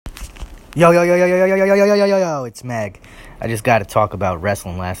Yo, it's Mag. I just got to talk about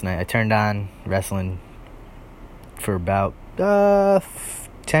wrestling last night. I turned on wrestling for about 10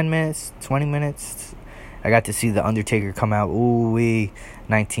 minutes, 20 minutes. I got to see The Undertaker come out. Ooh-wee,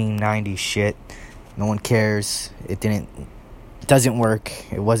 1990 shit. No one cares. It doesn't work.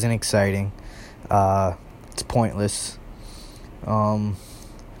 It wasn't exciting. It's pointless. Then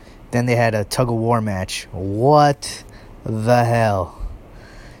they had a tug-of-war match. What the hell?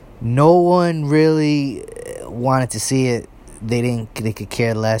 No one really wanted to see it. They could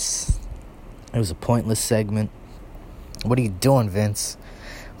care less. It was a pointless segment. What are you doing, Vince?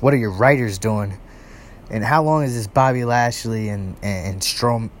 What are your writers doing? And how long is this Bobby Lashley and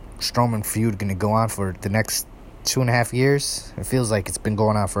Strowman feud going to go on for the next 2.5 years? It feels like it's been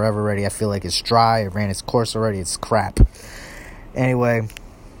going on forever already. I feel like it's dry. It ran its course already. It's crap. Anyway,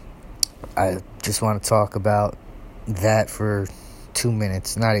 I just want to talk about that for 2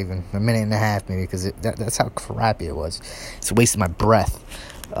 minutes, not even a minute and a half maybe, because that's how crappy it was. It's a waste of my breath.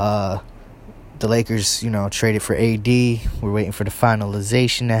 The Lakers, traded for AD. We're waiting for the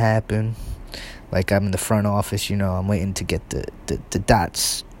finalization to happen. Like I'm in the front office, I'm waiting to get the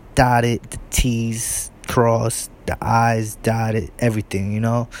dots dotted, the T's crossed, the I's dotted, everything,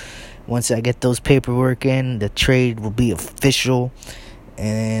 Once I get those paperwork in, the trade will be official.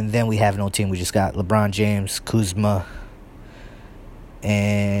 And then we have no team. We just got LeBron James, Kuzma,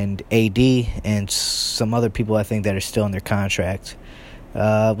 and AD, and some other people I think that are still in their contract.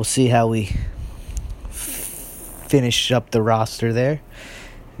 We'll see how we finish up the roster there.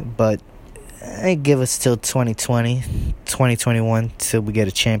 But I give us till 2020, 2021 till we get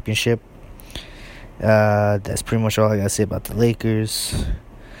a championship. That's pretty much all I gotta say about the Lakers.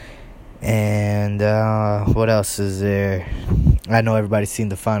 And what else is there? I know everybody's seen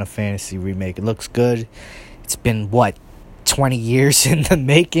the Final Fantasy remake. It looks good. It's been 20 years in the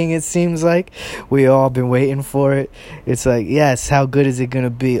making, it seems like. We all been waiting for it. It's like, yes, how good is it gonna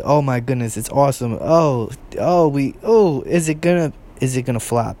be? Oh my goodness, it's awesome. Is it gonna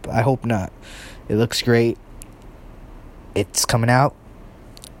flop? I hope not. It looks great. It's coming out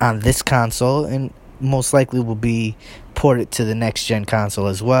on this console and most likely will be ported to the next gen console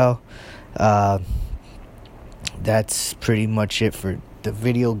as well. That's pretty much it for the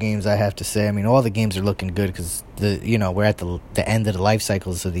video games, I have to say. I mean, all the games are looking good because we're at the end of the life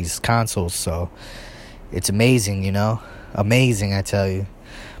cycles of these consoles, so it's amazing, amazing, I tell you.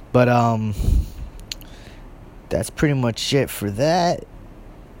 But that's pretty much it for that.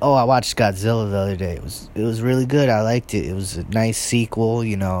 Oh, I watched Godzilla the other day. It was really good. I liked it. It was a nice sequel.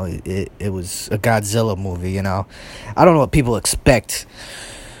 It was a Godzilla movie. I don't know what people expect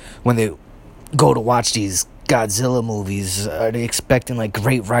when they go to watch these Godzilla movies. Are they expecting like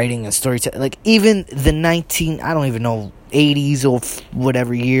great writing and storytelling? Like even the 80s or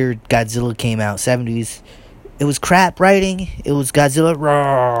whatever year Godzilla came out, 70s, it was crap writing. It was Godzilla,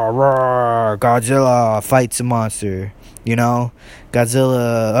 roar, roar, Godzilla fights a monster,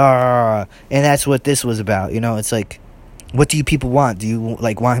 Godzilla, roar, and that's what this was about. It's like, what do you people want? Do you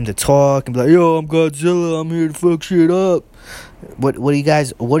want him to talk and be like, yo, I'm Godzilla, I'm here to fuck shit up? What are you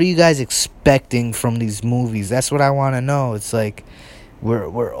guys expecting from these movies? That's what I want to know. It's like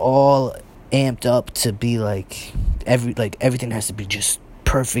we're all amped up to be like everything has to be just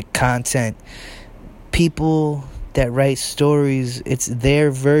perfect content. People that write stories, it's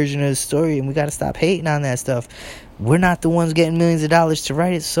their version of the story, and we got to stop hating on that stuff. We're not the ones getting millions of dollars to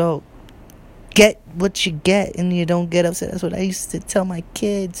write it, so get what you get and you don't get upset. That's what I used to tell my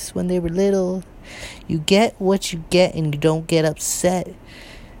kids when they were little. You get what you get and you don't get upset.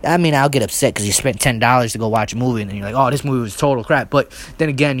 I mean, I'll get upset because you spent $10 to go watch a movie and then you're like, oh, this movie was total crap. But then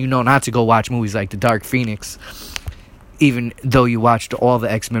again, not to go watch movies like The Dark Phoenix. Even though you watched all the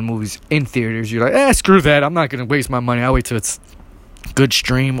X-Men movies in theaters, you're like, screw that. I'm not going to waste my money. I'll wait till it's good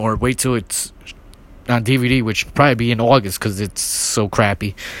stream or wait till it's on DVD, which will probably be in August because it's so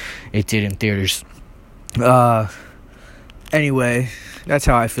crappy. It did in theaters. Anyway, that's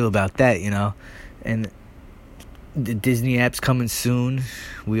how I feel about that, And the Disney app's coming soon.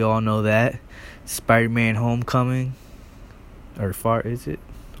 We all know that. Spider-Man Homecoming. Or Far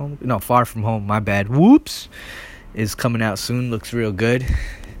From Home, my bad. Whoops. Is coming out soon. Looks real good.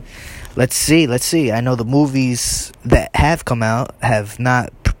 Let's see. I know the movies that have come out have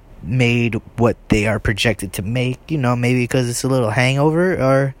not made what they are projected to make. Maybe because it's a little hangover,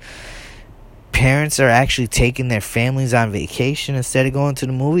 or parents are actually taking their families on vacation instead of going to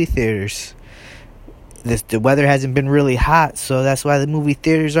the movie theaters. the weather hasn't been really hot, so that's why the movie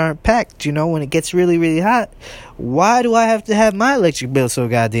theaters aren't packed. You know, when it gets really, really hot, why do I have to have my electric bill so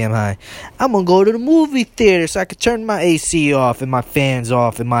goddamn high? I'm gonna go to the movie theater so I can turn my AC off and my fans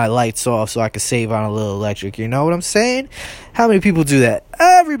off and my lights off so I can save on a little electric. You know what I'm saying? How many people do that?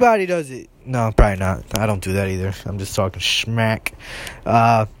 Everybody does it. No, probably not. I don't do that either. I'm just talking smack.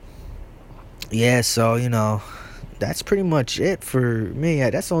 Yeah, so, you know, that's pretty much it for me. Yeah,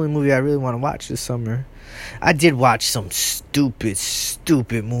 that's the only movie I really want to watch this summer. I did watch some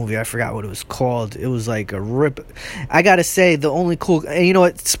stupid movie. I forgot what it was called. It was like a rip. I gotta say, the only cool... And you know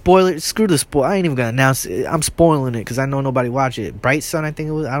what? Spoiler. Screw the spoil. I ain't even gonna announce it. I'm spoiling it because I know nobody watched it. Bright Sun, I think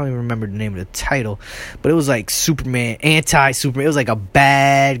it was. I don't even remember the name of the title. But it was like Superman. Anti-Superman. It was like a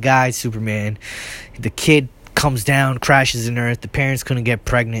bad guy Superman. The kid comes down, crashes in Earth. The parents couldn't get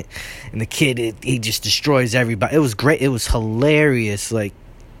pregnant. And the kid, he just destroys everybody. It was great. It was hilarious. Like,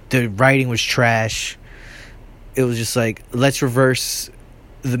 the writing was trash. It was just like, let's reverse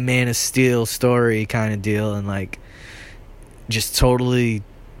the Man of Steel story kind of deal and like just totally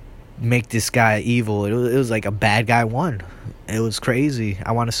make this guy evil. It was like a bad guy won. It was crazy.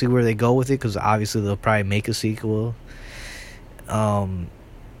 I want to see where they go with it because obviously they'll probably make a sequel.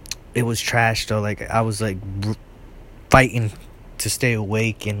 It was trash though. Like, I was like fighting to stay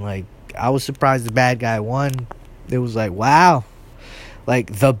awake, and like I was surprised the bad guy won. It was like, wow.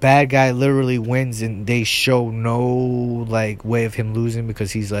 Like, the bad guy literally wins, and they show no, like, way of him losing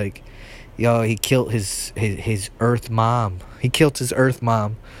because he's like, yo, he killed his Earth mom. He killed his Earth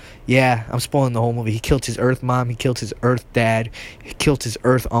mom. Yeah, I'm spoiling the whole movie. He killed his Earth mom. He killed his Earth dad. He killed his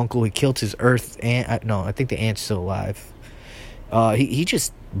Earth uncle. He killed his Earth aunt. No, I think the aunt's still alive. He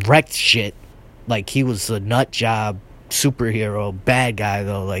just wrecked shit. Like, he was a nut job superhero. Bad guy,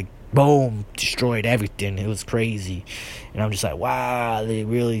 though. Like, boom, destroyed everything. It was crazy. And I'm just like, wow, they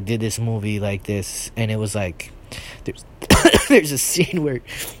really did this movie like this. And it was like, there's a scene where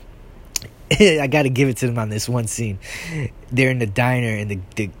I gotta give it to them on this one scene. They're in the diner, and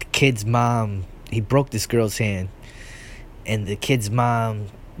the kid's mom, he broke this girl's hand, and the kid's mom,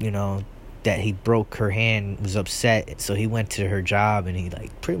 you know, that he broke her hand, was upset, so he went to her job and he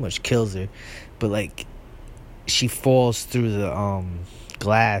like pretty much kills her. But like, she falls through the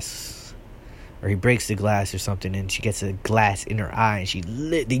glass, or he breaks the glass or something, and she gets a glass in her eye, and she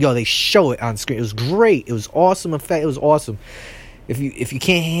they show it on screen. It was great. It was awesome effect. It was awesome. If you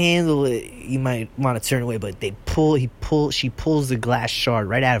can't handle it, you might want to turn away. But she pulls the glass shard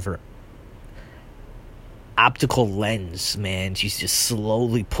right out of her optical lens, man. She's just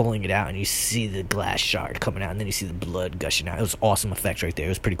slowly pulling it out, and you see the glass shard coming out, and then you see the blood gushing out. It was awesome effects right there. It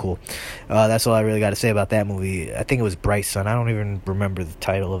was pretty cool. That's all I really got to say about that movie. I think it was Bright Sun. I don't even remember the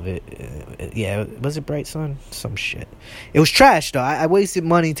title of it. Yeah, was it Bright Sun? Some shit. It was trash, though. I wasted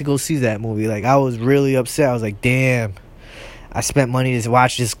money to go see that movie. Like, I was really upset. I was like, damn, I spent money to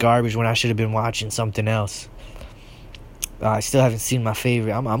watch this garbage when I should have been watching something else. I still haven't seen my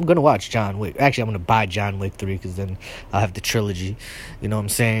favorite. I'm going to watch John Wick. Actually, I'm going to buy John Wick 3 because then I'll have the trilogy. You know what I'm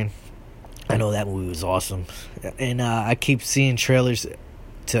saying? I know that movie was awesome. And I keep seeing trailers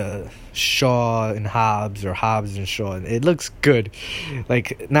to Shaw and Hobbs, or Hobbs and Shaw. It looks good.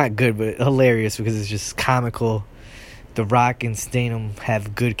 Like, not good, but hilarious because it's just comical. The Rock and Statham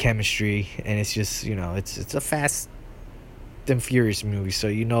have good chemistry. And it's just, you know, it's a Fast and Furious movie. So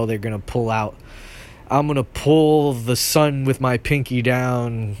you know they're going to pull out. I'm going to pull the sun with my pinky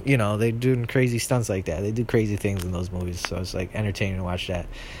down. You know, they're doing crazy stunts like that. They do crazy things in those movies. So it's like entertaining to watch that.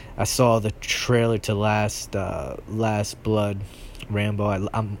 I saw the trailer to Last Blood, Rambo.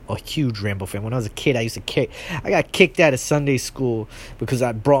 I'm a huge Rambo fan. When I was a kid, I got kicked out of Sunday school because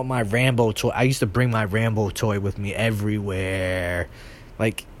I brought my Rambo toy. I used to bring my Rambo toy with me everywhere.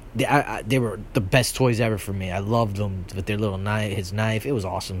 Like, they were the best toys ever for me. I loved them with their little knife, his knife. It was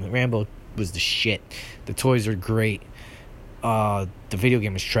awesome. Rambo was the shit. The toys are great. The video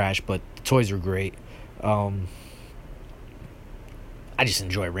game is trash, but the toys are great. I just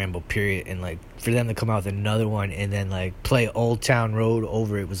enjoy Rambo, period. And like, for them to come out with another one and then like play Old Town Road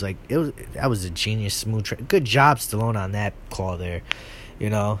over it was like, that was a genius, smooth good job Stallone on that call there.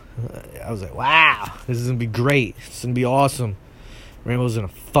 You know, I was like, wow, this is gonna be great. This is gonna be awesome. Rambo's gonna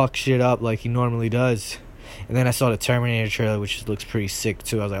fuck shit up like he normally does. And then I saw the Terminator trailer, which looks pretty sick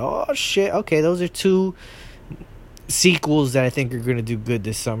too. I was like, oh shit, okay, those are two sequels that I think are going to do good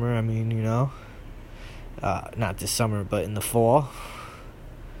this summer. I mean, you know, not this summer, but in the fall.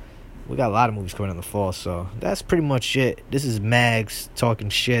 We got a lot of movies coming in the fall, so that's pretty much it. This is Mags talking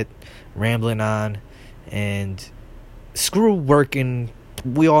shit, rambling on, and screw working.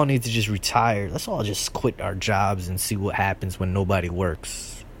 We all need to just retire. Let's all just quit our jobs and see what happens when nobody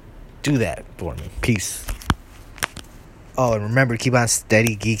works. do that for me. Peace. Oh, and remember, keep on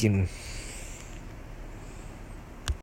steady geeking.